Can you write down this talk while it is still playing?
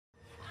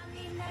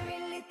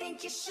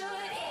think you should.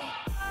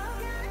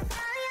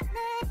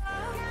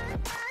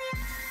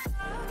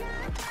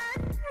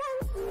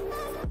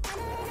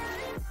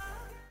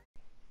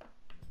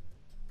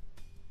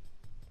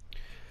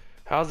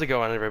 How's it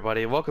going,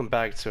 everybody? Welcome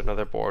back to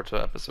another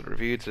Boruto episode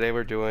review. Today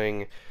we're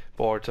doing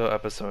Boruto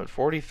episode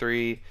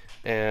 43,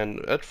 and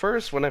at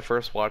first, when I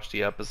first watched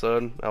the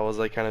episode, I was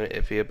like kind of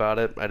iffy about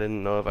it. I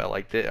didn't know if I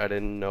liked it. I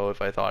didn't know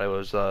if I thought it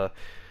was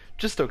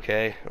just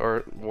okay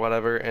or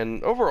whatever.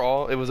 And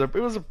overall, it was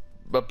a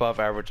above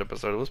average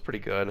episode. It was pretty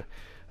good,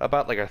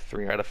 about like a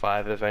 3 out of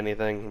 5 if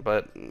anything,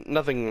 but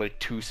nothing like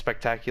too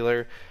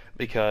spectacular.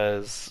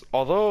 Because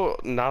although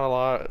not a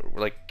lot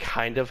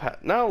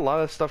not a lot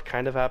of stuff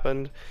kind of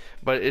happened,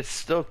 but it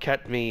still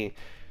kept me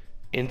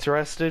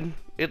interested,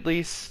 at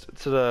least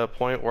to the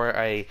point where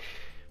I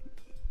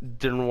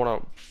didn't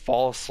want to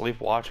fall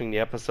asleep watching the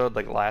episode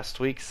like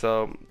last week.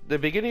 So the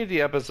beginning of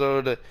the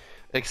episode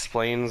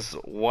explains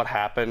what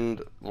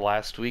happened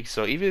last week.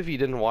 So even if you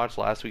didn't watch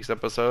last week's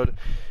episode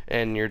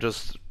and you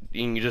just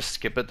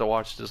skip it to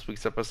watch this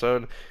week's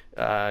episode,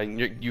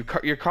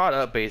 you're caught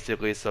up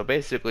basically. So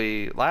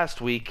basically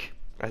last week,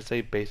 I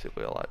say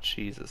basically a lot,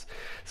 Jesus.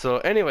 So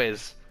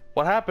anyways,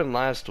 what happened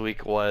last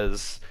week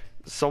was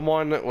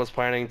someone was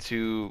planning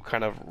to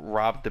kind of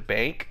rob the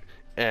bank,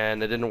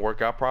 and it didn't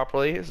work out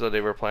properly. So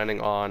they were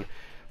planning on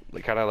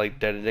kind of like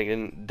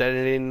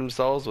detonating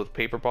themselves with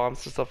paper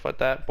bombs and stuff like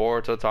that.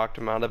 Boruto talked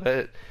him out of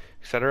it,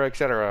 etc.,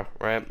 etc.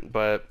 Right?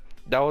 But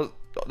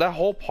that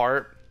whole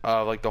part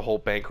of like the whole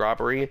bank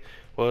robbery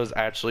was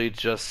actually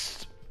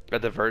just a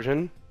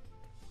diversion.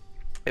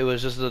 It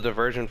was just a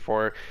diversion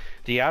for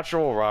the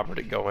actual robber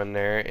to go in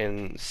there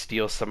and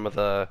steal some of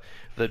the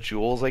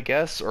jewels, I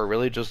guess, or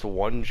really just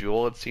one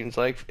jewel, it seems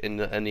like, in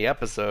the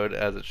episode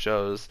as it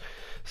shows.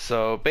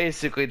 So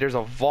basically there's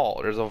a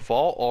vault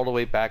all the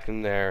way back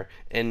in there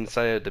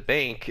inside of the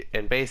bank,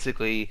 and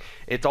basically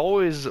it's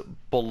always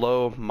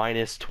below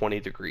minus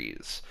 20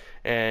 degrees,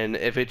 and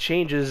if it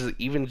changes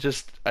even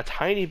just a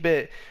tiny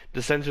bit, the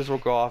sensors will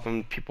go off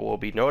and people will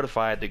be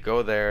notified to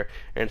go there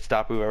and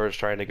stop whoever's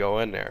trying to go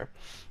in there.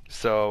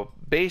 So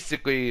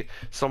basically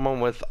someone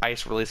with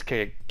ice release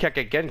Keke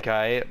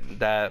Genkai,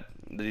 that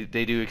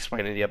they do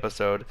explain in the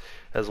episode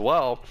as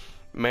well,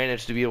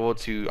 managed to be able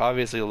to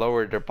obviously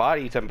lower their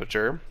body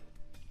temperature,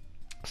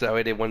 so that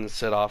way they wouldn't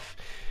set off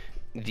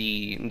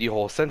the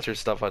whole sensor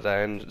stuff like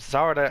that. And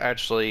Sarada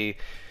actually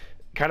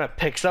kind of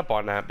picks up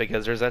on that,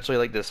 because there's actually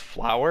like this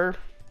flower,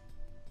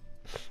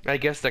 I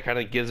guess, that kind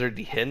of gives her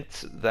the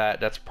hint that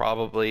that's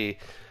probably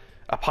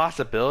a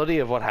possibility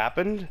of what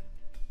happened,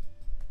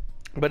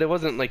 but it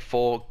wasn't like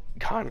full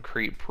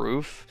concrete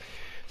proof.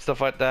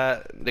 Stuff like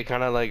that, they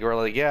kind of like were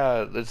like,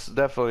 yeah, it's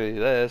definitely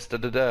this, da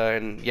da da.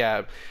 And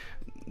yeah,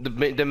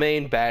 the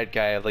main bad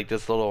guy of like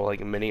this little like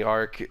mini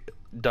arc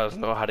does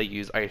know how to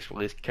use ice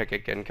release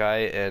Keke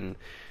Genkai, and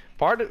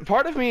part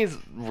of me is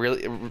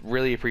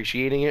really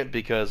appreciating it,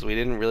 because we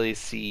didn't really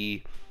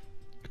see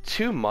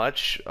too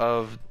much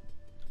of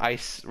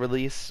ice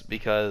release,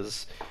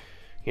 because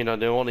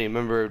they're only a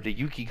member of the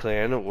Yuki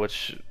clan,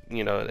 which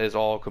is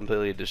all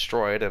completely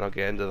destroyed, and I'll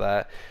get into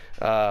that.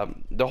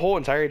 The whole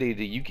entirety of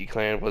the Yuki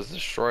clan was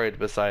destroyed,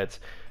 besides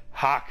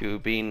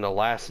Haku being the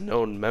last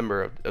known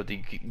member of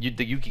the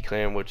Yuki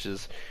clan, which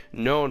is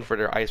known for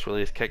their ice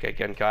release Keke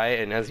Genkai.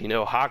 And as you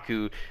know,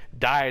 Haku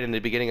died in the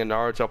beginning of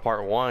Naruto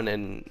Part 1,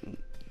 and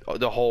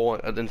the whole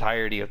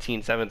entirety of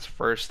Teen 7's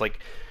first like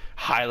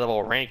high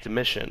level ranked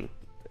mission.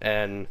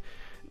 And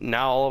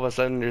now all of a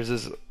sudden there's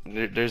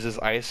this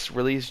ice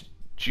release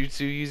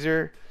jutsu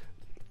user,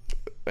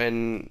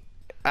 and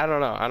I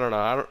don't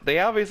know. They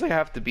obviously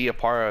have to be a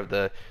part of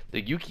the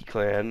Yuki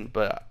clan,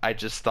 but I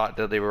just thought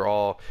that they were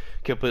all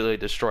completely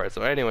destroyed.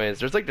 So anyways,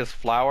 there's like this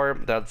flower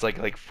that's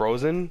like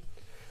frozen,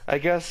 I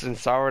guess, and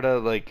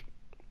Sarada like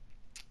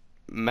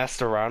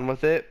messed around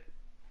with it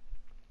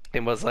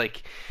and was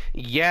like,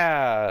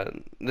 yeah,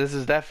 this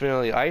is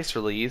definitely ice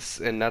release,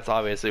 and that's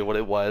obviously what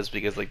it was,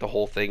 because like the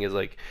whole thing is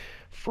like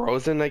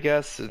frozen, I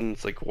guess, and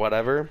it's like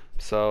whatever.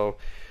 So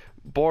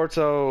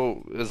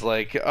Boruto is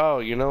like, oh,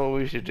 you know what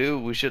we should do?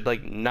 We should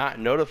like not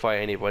notify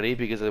anybody,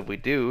 because if we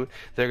do,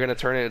 they're gonna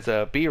turn it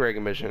into a B rank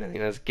mission, and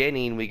as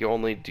Genin, we can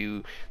only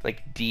do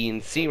like D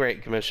and C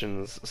rank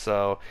missions.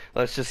 So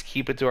let's just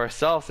keep it to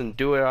ourselves and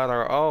do it on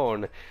our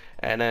own.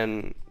 And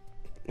then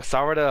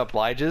Sarada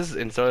obliges,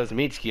 and so does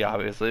Mitsuki,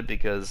 obviously,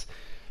 because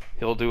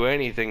he'll do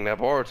anything that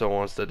Boruto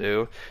wants to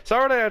do.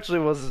 Sarada actually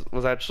was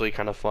actually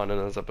kind of fun in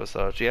this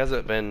episode. She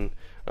hasn't been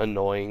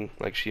annoying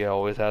like she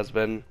always has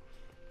been.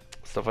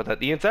 Stuff like that.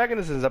 The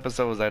antagonist in this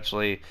episode was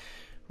actually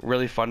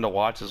really fun to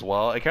watch as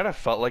well. It kind of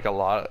felt like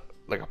a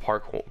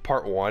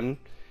part 1,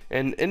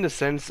 and in the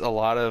sense, a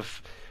lot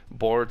of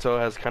Boruto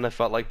has kind of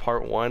felt like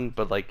part 1,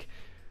 but like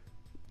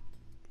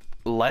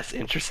less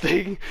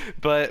interesting.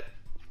 But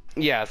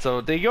yeah, so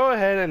they go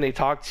ahead and they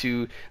talk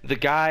to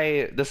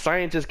the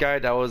scientist guy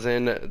that was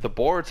in the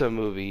Boruto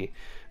movie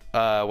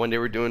when they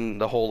were doing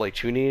the whole like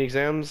tuning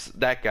exams.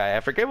 That guy,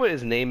 I forget what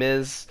his name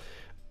is.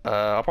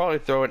 I'll probably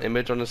throw an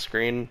image on the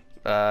screen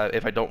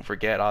if I don't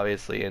forget,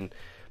 obviously, in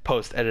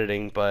post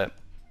editing. But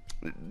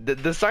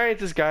the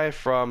scientist guy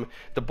from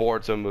the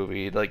Boruto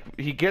movie. Like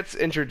he gets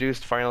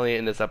introduced finally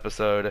in this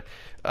episode,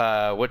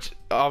 which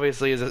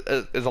obviously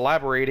is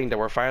elaborating that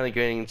we're finally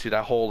getting to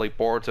that whole like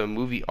Boruto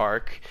movie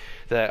arc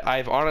that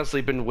I've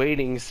honestly been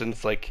waiting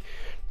since like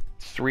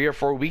 3 or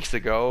 4 weeks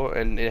ago,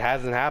 and it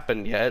hasn't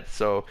happened yet.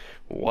 So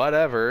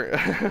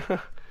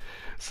whatever.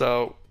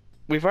 So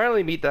we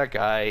finally meet that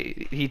guy.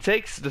 He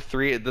takes the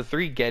three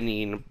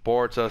genin,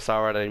 Boruto,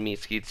 Sarada, and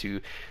Mitsuki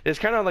to this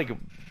kind of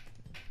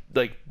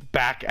like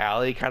back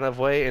alley kind of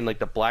way in like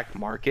the black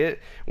market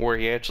where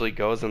he actually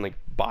goes and like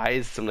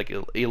buys some like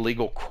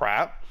illegal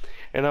crap.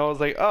 And I was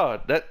like,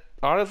 oh, that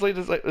honestly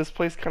this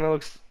place kind of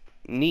looks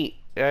neat.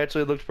 It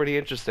actually looked pretty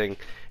interesting,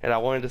 and I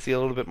wanted to see a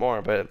little bit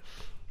more, but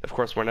of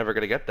course we're never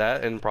gonna get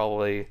that, and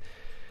probably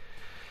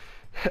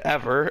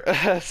ever.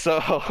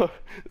 So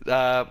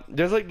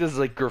there's like this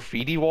like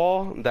graffiti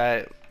wall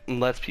that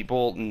lets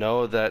people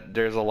know that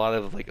there's a lot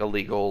of like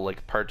illegal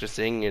like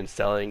purchasing and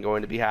selling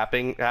going to be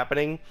happening,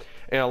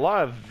 and a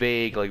lot of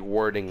vague like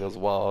wording as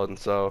well. And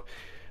so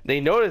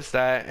they noticed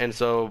that, and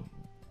so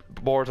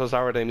Boruto,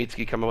 Sarada, and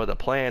Mitsuki come up with a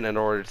plan in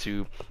order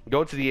to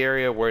go to the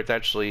area where it's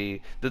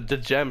actually the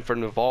gem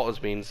from the vault is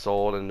being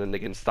sold, and then they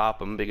can stop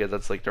them because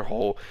that's like their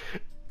whole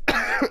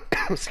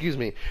excuse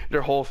me,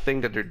 their whole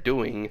thing that they're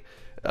doing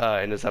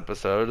in this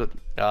episode.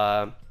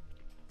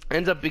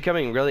 Ends up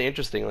becoming really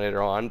interesting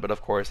later on, but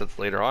of course it's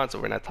later on, so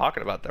we're not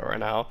talking about that right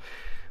now.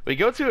 We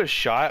go to a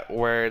shot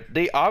where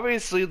they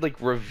obviously like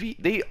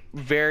they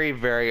very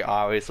very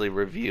obviously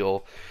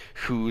reveal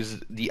who's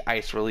the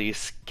ice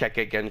release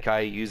Kekkei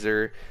Genkai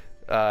user,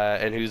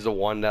 and who's the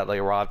one that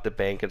like robbed the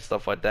bank and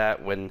stuff like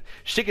that. When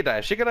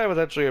Shikadai was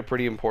actually a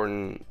pretty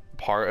important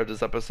part of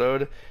this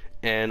episode,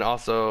 and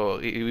also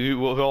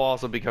he'll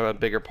also become a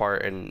bigger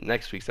part in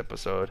next week's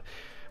episode,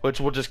 which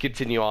we'll just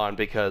continue on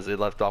because it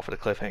left off with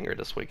a cliffhanger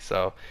this week.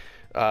 So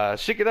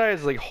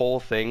Shikadai's like whole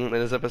thing in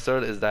this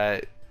episode is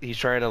that he's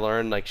trying to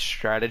learn like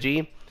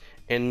strategy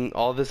and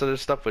all this other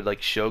stuff with like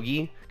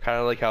shogi, kind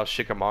of like how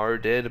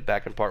Shikamaru did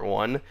back in part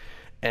 1.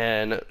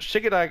 And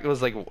Shikadai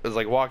was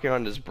like walking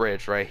on this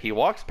bridge, right? He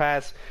walks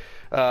past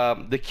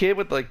the kid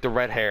with like the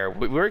red hair.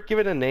 We weren't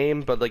given a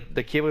name, but like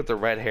the kid with the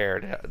red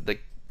hair, the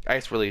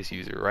ice release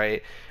user,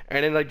 right?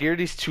 And then like there are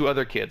these two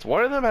other kids.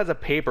 One of them has a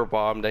paper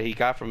bomb that he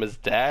got from his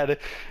dad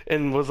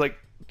and was like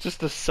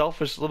just a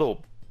selfish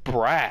little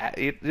brat.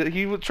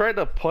 He tried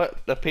to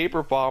put the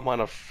paper bomb on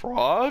a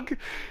frog,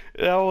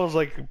 and I was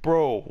like,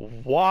 bro,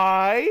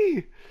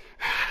 why?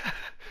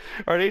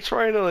 Are they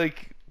trying to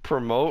like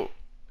promote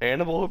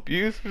animal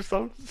abuse or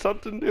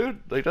something, dude?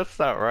 Like that's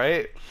not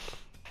right.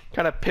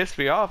 Kind of pissed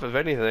me off, if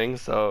anything.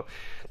 So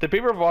the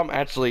paper bomb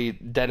actually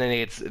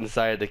detonates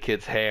inside the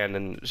kid's hand,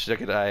 and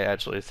Shikadai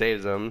actually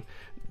saves him.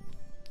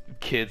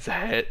 Kid's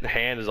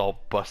hand is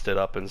all busted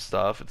up and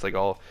stuff. It's like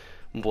all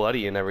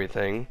bloody and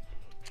everything.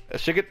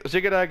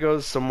 Shikadai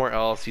goes somewhere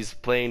else. He's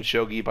playing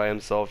shogi by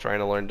himself, trying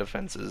to learn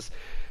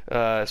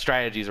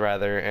strategies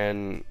rather,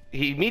 and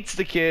he meets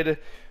the kid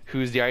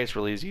who's the ice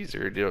release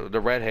user, the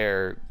red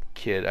hair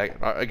kid.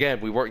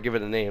 Again, we weren't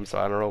given a name, so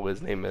I don't know what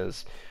his name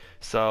is.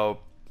 So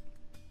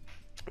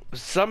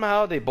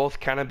somehow they both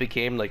kind of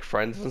became like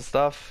friends and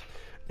stuff,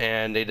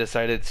 and they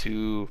decided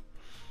to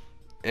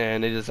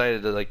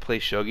like play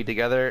shogi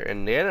together,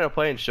 and they ended up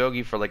playing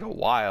shogi for like a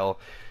while.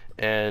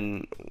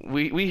 And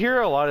we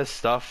hear a lot of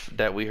stuff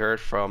that we heard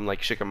from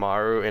like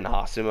Shikamaru and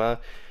Asuma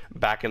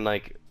back in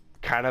like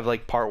kind of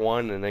like part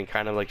 1, and then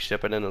kind of like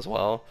Shippuden as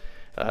well.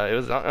 It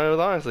was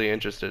honestly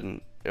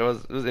interesting. It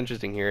was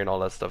interesting hearing all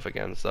that stuff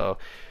again. So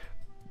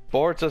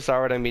Boruto,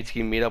 Sarada, and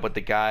Mitsuki meet up with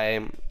the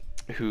guy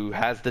who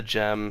has the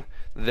gem.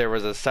 There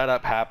was a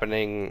setup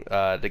happening.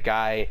 The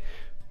guy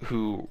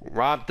who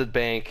robbed the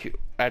bank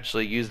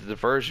actually used the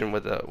diversion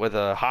with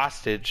a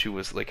hostage who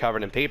was like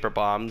covered in paper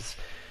bombs.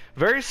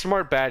 Very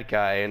smart bad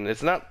guy, and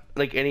it's not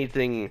like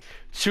anything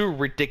too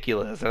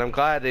ridiculous. And I'm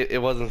glad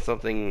it wasn't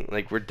something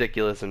like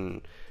ridiculous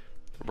and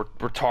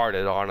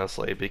retarded,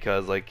 honestly,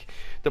 because like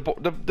the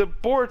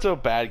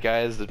Boruto bad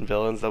guys and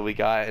villains that we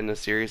got in the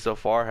series so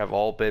far have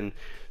all been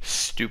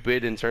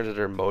stupid in terms of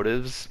their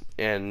motives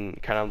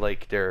and kind of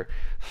like their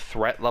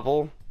threat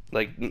level.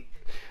 Like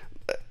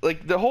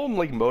the whole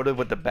like motive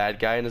with the bad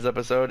guy in this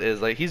episode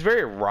is like he's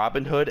very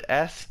Robin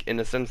Hood-esque in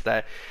the sense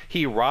that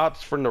he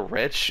robs from the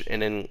rich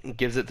and then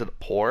gives it to the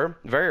poor.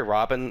 Very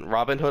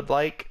Robin Hood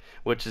like,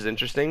 which is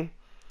interesting.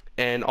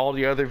 And all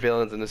the other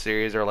villains in the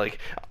series are like,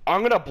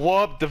 I'm gonna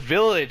blow up the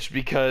village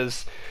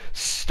because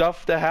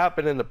stuff that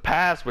happened in the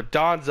past with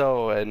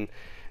Danzo and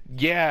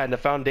and the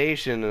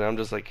Foundation. And I'm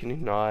just like, can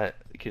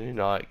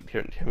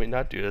we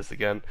not do this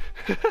again?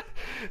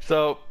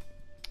 So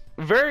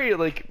very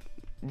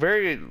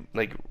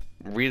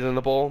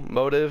reasonable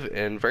motive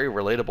and very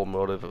relatable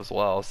motive as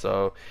well.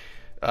 So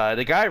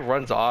the guy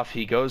runs off.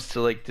 He goes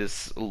to like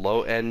this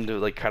low end,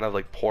 like kind of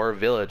like poor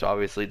village,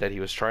 obviously, that he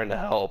was trying to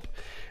help.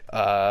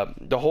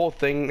 The whole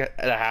thing that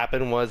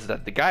happened was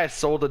that the guy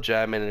sold a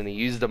gem, and then he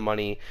used the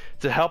money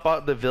to help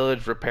out the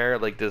village repair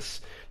like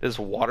this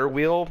water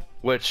wheel,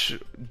 which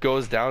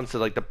goes down to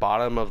like the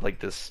bottom of like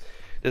this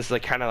this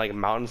like kind of like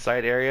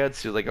mountainside area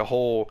to like a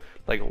whole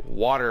like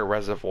water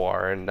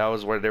reservoir, and that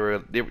was where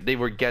they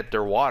would get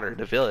their water,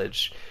 the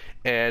village.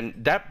 And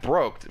that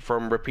broke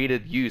from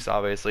repeated use,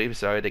 obviously,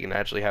 so they can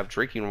actually have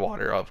drinking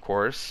water, of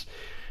course.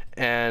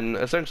 And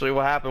essentially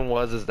what happened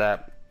was is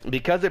that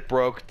because it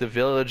broke, the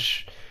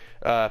village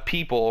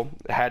people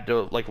had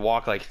to like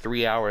walk like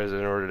 3 hours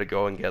in order to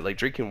go and get like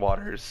drinking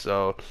water.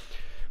 So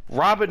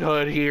Robin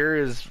Hood here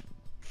is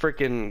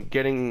freaking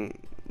getting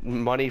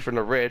money from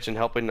the rich and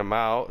helping them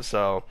out.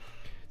 So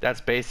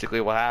that's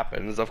basically what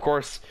happens. Of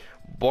course,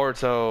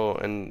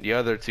 Boruto and the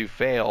other two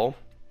fail.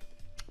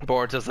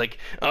 Boruto's like,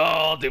 oh,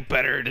 I'll do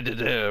better,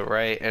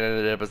 right? And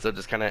then the episode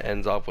just kind of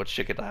ends off with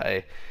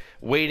Shikadai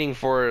waiting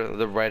for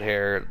the red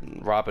hair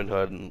Robin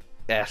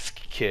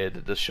Hood-esque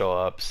kid to show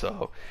up.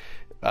 So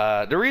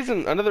another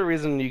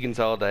reason you can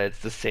tell that it's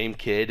the same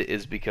kid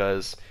is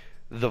because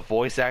the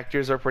voice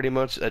actors are pretty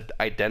much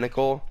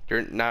identical.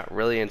 They're not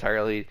really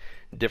entirely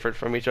different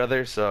from each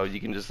other, so you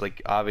can just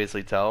like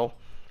obviously tell.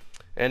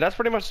 And that's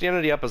pretty much the end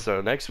of the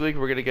episode. Next week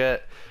we're gonna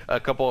get a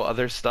couple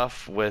other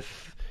stuff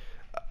with,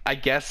 I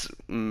guess,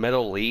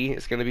 Metal Lee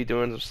is gonna be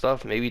doing some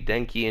stuff. Maybe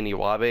Denki and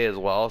Iwabe as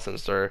well,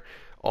 since they're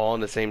all on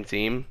the same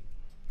team.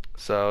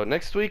 So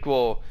next week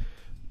will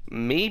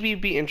maybe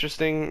be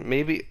interesting.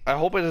 Maybe I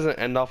hope it doesn't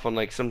end off on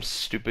like some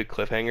stupid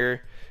cliffhanger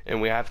and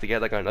we have to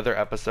get like another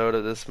episode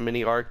of this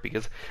mini arc,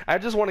 because I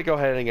just want to go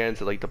ahead and get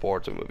into like the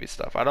Boruto movie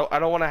stuff. I don't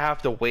want to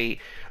have to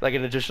wait like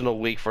an additional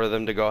week for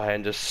them to go ahead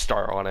and just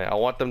start on it. I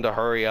want them to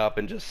hurry up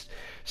and just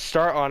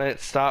start on it,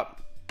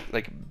 stop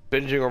like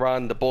binging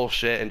around the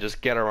bullshit and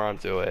just get around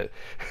to it.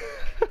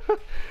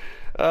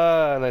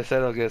 And I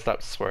said I was gonna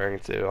stop swearing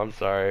too. I'm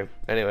sorry.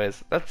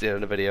 Anyways, that's the end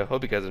of the video.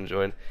 Hope you guys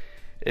enjoyed.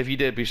 If you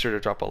did, be sure to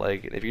drop a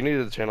like. And if you're new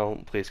to the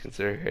channel, please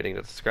consider hitting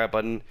the subscribe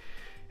button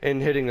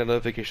and hitting the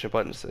notification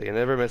button so you can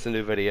never miss a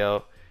new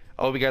video.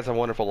 I hope you guys have a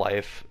wonderful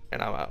life,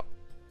 and I'm out.